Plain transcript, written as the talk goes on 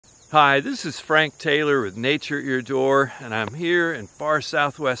Hi, this is Frank Taylor with Nature at Your Door, and I'm here in far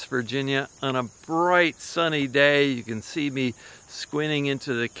southwest Virginia on a bright sunny day. You can see me squinting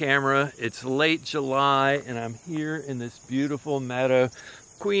into the camera. It's late July and I'm here in this beautiful meadow.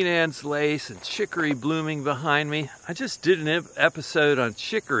 Queen Anne's lace and chicory blooming behind me. I just did an episode on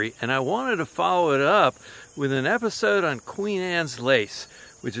chicory and I wanted to follow it up with an episode on Queen Anne's lace,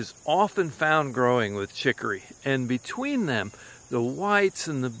 which is often found growing with chicory. And between them, the whites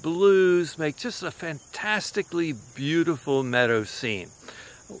and the blues make just a fantastically beautiful meadow scene.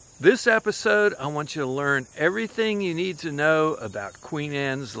 This episode, I want you to learn everything you need to know about Queen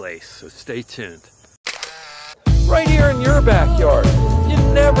Anne's lace, so stay tuned. Right here in your backyard, you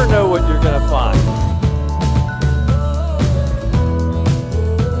never know what you're going to find.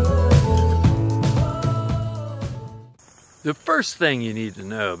 The first thing you need to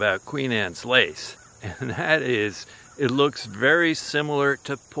know about Queen Anne's lace, and that is, it looks very similar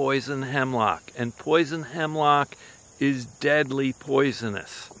to poison hemlock, and poison hemlock is deadly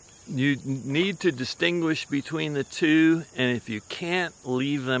poisonous. You need to distinguish between the two, and if you can't,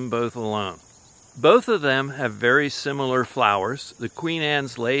 leave them both alone. Both of them have very similar flowers. The Queen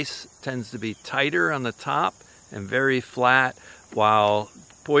Anne's lace tends to be tighter on the top and very flat, while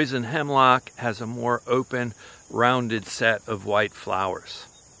poison hemlock has a more open, rounded set of white flowers.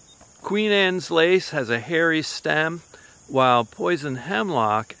 Queen Anne's lace has a hairy stem, while poison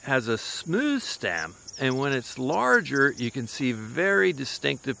hemlock has a smooth stem, and when it's larger, you can see very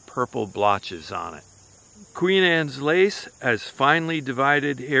distinctive purple blotches on it. Queen Anne's lace has finely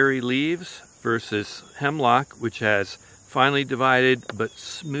divided hairy leaves versus hemlock, which has finely divided but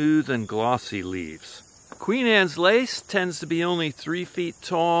smooth and glossy leaves. Queen Anne's lace tends to be only 3 feet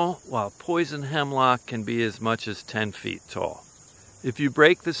tall, while poison hemlock can be as much as 10 feet tall. If you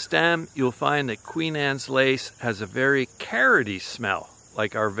break the stem, you'll find that Queen Anne's lace has a very carroty smell,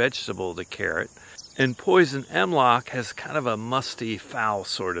 like our vegetable, the carrot, and poison hemlock has kind of a musty, foul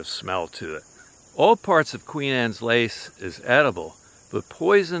sort of smell to it. All parts of Queen Anne's lace is edible, but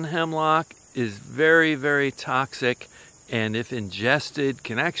poison hemlock is very, very toxic, and if ingested,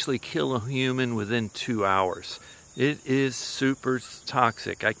 can actually kill a human within 2 hours. It is super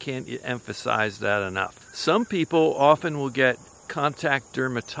toxic. I can't emphasize that enough. Some people often will get contact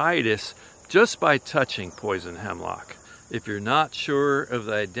dermatitis just by touching poison hemlock. If you're not sure of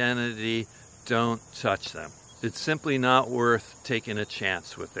the identity, don't touch them. It's simply not worth taking a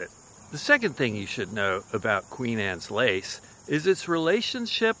chance with it. The second thing you should know about Queen Anne's lace is its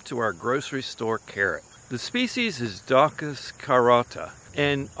relationship to our grocery store carrot. The species is Daucus carota,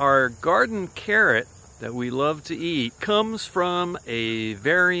 and our garden carrot that we love to eat comes from a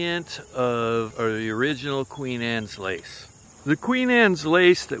variant of the original Queen Anne's lace. The Queen Anne's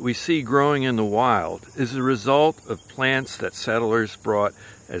lace that we see growing in the wild is a result of plants that settlers brought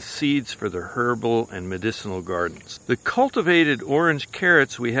as seeds for their herbal and medicinal gardens. The cultivated orange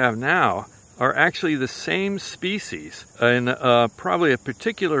carrots we have now are actually the same species, and probably a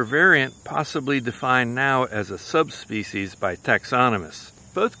particular variant possibly defined now as a subspecies by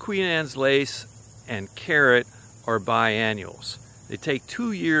taxonomists. Both Queen Anne's lace and carrot are biennials. They take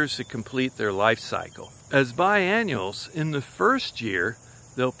 2 years to complete their life cycle. As biennials, in the first year,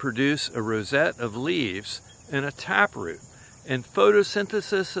 they'll produce a rosette of leaves and a taproot. And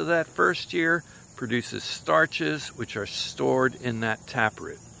photosynthesis of that first year produces starches, which are stored in that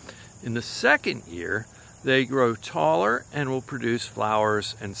taproot. In the second year, they grow taller and will produce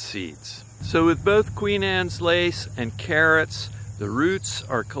flowers and seeds. So with both Queen Anne's lace and carrots, the roots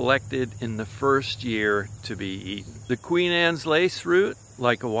are collected in the first year to be eaten. The Queen Anne's lace root,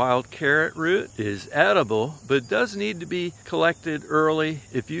 like a wild carrot root, is edible, but does need to be collected early.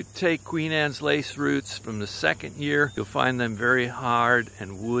 If you take Queen Anne's lace roots from the second year, you'll find them very hard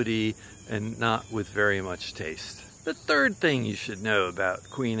and woody and not with very much taste. The third thing you should know about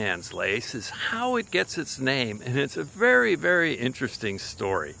Queen Anne's lace is how it gets its name, and it's a very, very interesting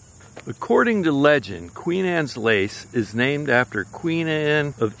story. According to legend, Queen Anne's lace is named after Queen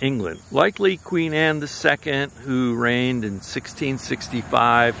Anne of England, likely Queen Anne II, who reigned in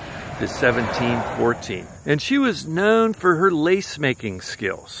 1665 to 1714. And she was known for her lace-making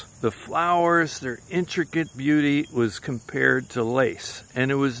skills. The flowers, their intricate beauty was compared to lace, and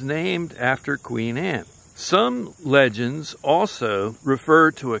it was named after Queen Anne. Some legends also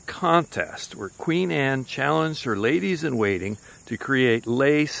refer to a contest where Queen Anne challenged her ladies-in-waiting to create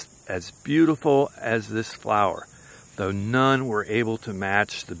lace as beautiful as this flower, though none were able to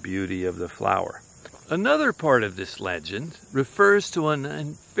match the beauty of the flower. Another part of this legend refers to a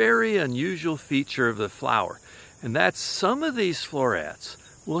very unusual feature of the flower, and that's some of these florets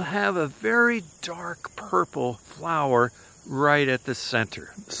will have a very dark purple flower right at the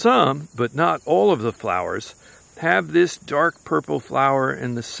center. Some, but not all of the flowers, have this dark purple flower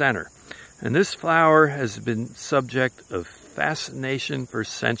in the center. And this flower has been subject of fascination for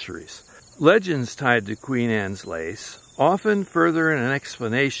centuries. Legends tied to Queen Anne's lace often further an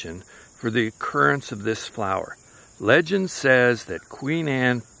explanation for the occurrence of this flower. Legend says that Queen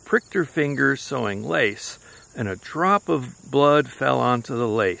Anne pricked her finger sewing lace, and a drop of blood fell onto the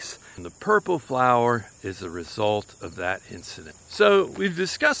lace. And the purple flower is the result of that incident. So we've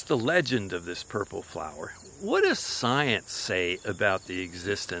discussed the legend of this purple flower. What does science say about the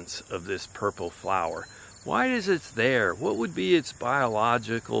existence of this purple flower? Why is it there? What would be its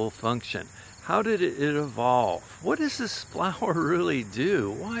biological function? How did it evolve? What does this flower really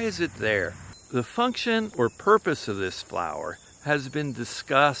do? Why is it there? The function or purpose of this flower has been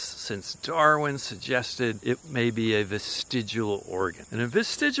discussed since Darwin suggested it may be a vestigial organ. And a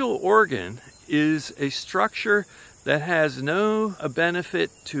vestigial organ is a structure that has no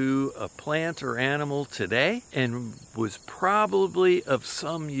benefit to a plant or animal today and was probably of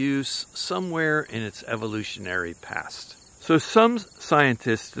some use somewhere in its evolutionary past. So some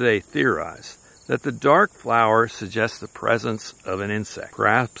scientists today theorize that the dark flower suggests the presence of an insect,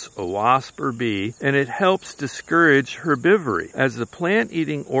 perhaps a wasp or bee, and it helps discourage herbivory, as the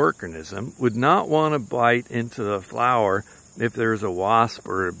plant-eating organism would not want to bite into the flower if there's a wasp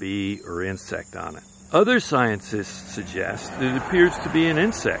or a bee or insect on it. Other scientists suggest that it appears to be an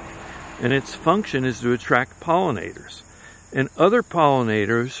insect, and its function is to attract pollinators. And other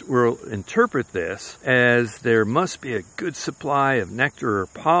pollinators will interpret this as there must be a good supply of nectar or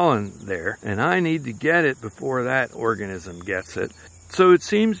pollen there, and I need to get it before that organism gets it. So it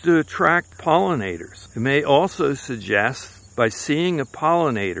seems to attract pollinators. It may also suggest, by seeing a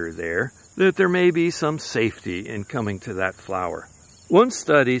pollinator there, that there may be some safety in coming to that flower. One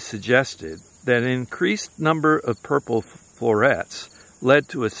study suggested that an increased number of purple florets led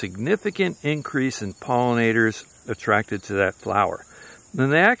to a significant increase in pollinators attracted to that flower.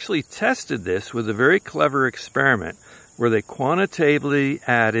 And they actually tested this with a very clever experiment where they quantitatively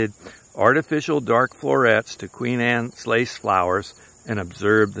added artificial dark florets to Queen Anne's lace flowers and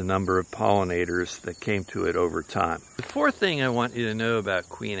observed the number of pollinators that came to it over time. The fourth thing I want you to know about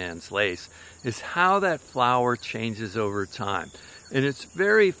Queen Anne's lace is how that flower changes over time. And it's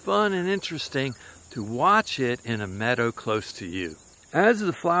very fun and interesting to watch it in a meadow close to you. As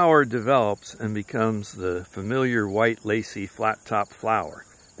the flower develops and becomes the familiar white lacy flat-top flower,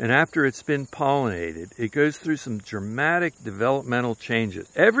 and after it's been pollinated, it goes through some dramatic developmental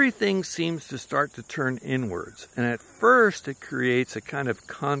changes. Everything seems to start to turn inwards, and at first it creates a kind of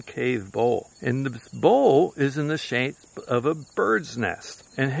concave bowl. And the bowl is in the shape of a bird's nest,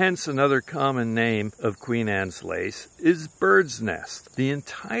 and hence another common name of Queen Anne's lace is bird's nest. The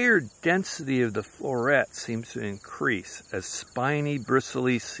entire density of the floret seems to increase as spiny,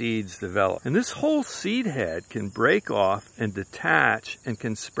 bristly seeds develop. And this whole seed head can break off and detach and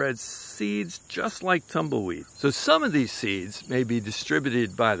can spread seeds just like tumbleweed. So some of these seeds may be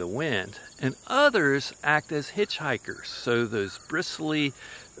distributed by the wind, and others act as hitchhikers. So those bristly,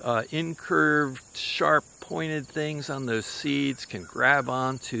 incurved, sharp, pointed things on those seeds can grab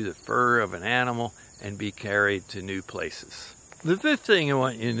onto the fur of an animal and be carried to new places. The fifth thing I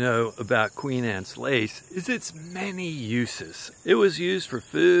want you to know about Queen Anne's lace is its many uses. It was used for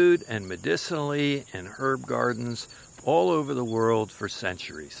food and medicinally in herb gardens all over the world for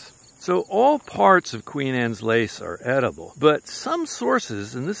centuries. So all parts of Queen Anne's lace are edible, but some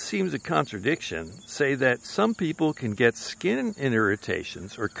sources, and this seems a contradiction, say that some people can get skin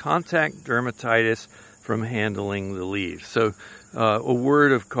irritations or contact dermatitis from handling the leaves. So a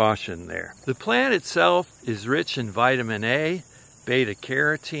word of caution there. The plant itself is rich in vitamin A,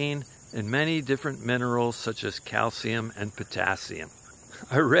 beta-carotene, and many different minerals such as calcium and potassium.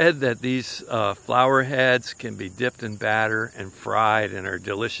 I read that these flower heads can be dipped in batter and fried and are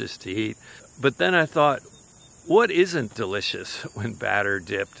delicious to eat. But then I thought, what isn't delicious when batter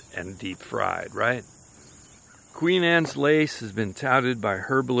dipped and deep fried, right? Queen Anne's lace has been touted by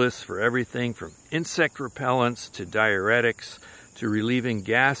herbalists for everything from insect repellents to diuretics to relieving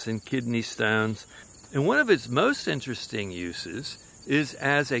gas and kidney stones. And one of its most interesting uses is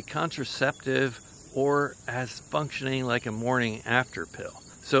as a contraceptive or as functioning like a morning after pill.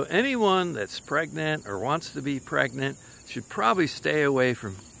 So anyone that's pregnant or wants to be pregnant should probably stay away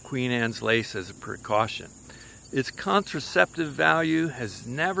from Queen Anne's lace as a precaution. Its contraceptive value has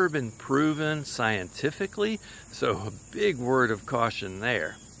never been proven scientifically, so a big word of caution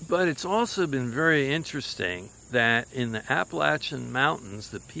there. But it's also been very interesting that in the Appalachian Mountains,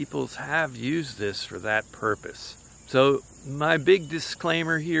 the peoples have used this for that purpose. So my big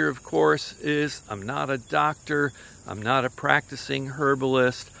disclaimer here, of course, is I'm not a doctor. I'm not a practicing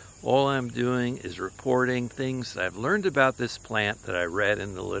herbalist. All I'm doing is reporting things that I've learned about this plant that I read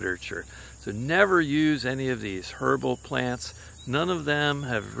in the literature. So never use any of these herbal plants. None of them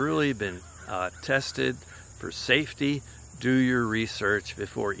have really been tested for safety. Do your research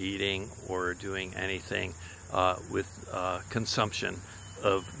before eating or doing anything with consumption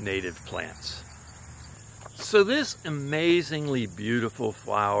of native plants. So this amazingly beautiful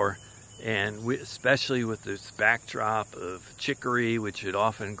flower, and especially with this backdrop of chicory, which it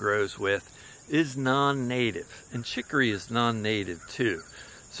often grows with, is non-native. And chicory is non-native too.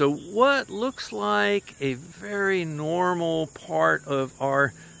 So what looks like a very normal part of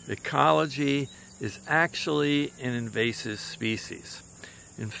our ecology is actually an invasive species.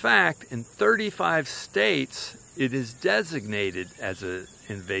 In fact, in 35 states, it is designated as an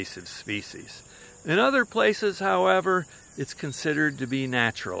invasive species. In other places, however, it's considered to be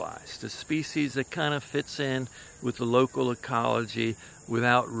naturalized, a species that kind of fits in with the local ecology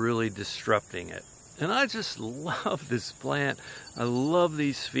without really disrupting it. And I just love this plant. I love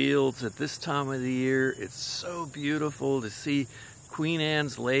these fields at this time of the year. It's so beautiful to see Queen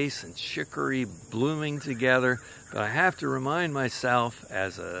Anne's lace and chicory blooming together. But I have to remind myself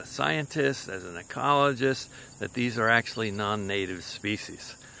as a scientist, as an ecologist, that these are actually non-native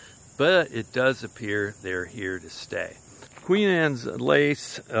species. But it does appear they're here to stay. Queen Anne's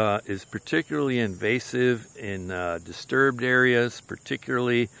lace is particularly invasive in disturbed areas,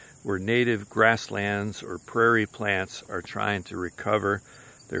 particularly where native grasslands or prairie plants are trying to recover.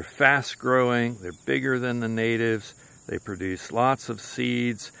 They're fast growing, they're bigger than the natives, they produce lots of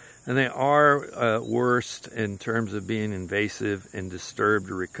seeds, and they are worst in terms of being invasive in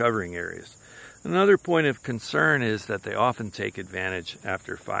disturbed or recovering areas. Another point of concern is that they often take advantage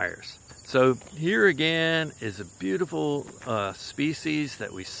after fires. So here again is a beautiful species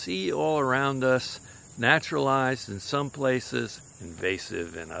that we see all around us, naturalized in some places,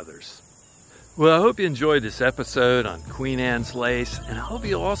 invasive in others. Well, I hope you enjoyed this episode on Queen Anne's lace, and I hope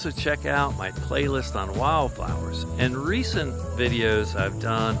you'll also check out my playlist on wildflowers and recent videos I've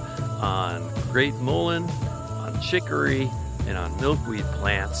done on great mullein, on chicory, and on milkweed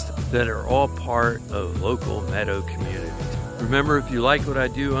plants that are all part of local meadow communities. Remember, if you like what I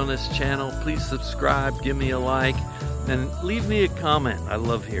do on this channel, please subscribe, give me a like, and leave me a comment. I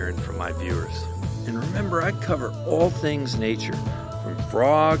love hearing from my viewers. And remember, I cover all things nature, from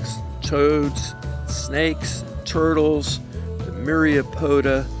frogs, toads, snakes, turtles, the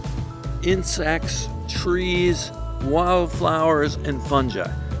myriapoda, insects, trees, wildflowers, and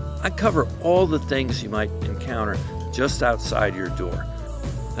fungi. I cover all the things you might encounter just outside your door.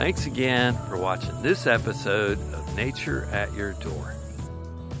 Thanks again for watching this episode of Nature at Your Door.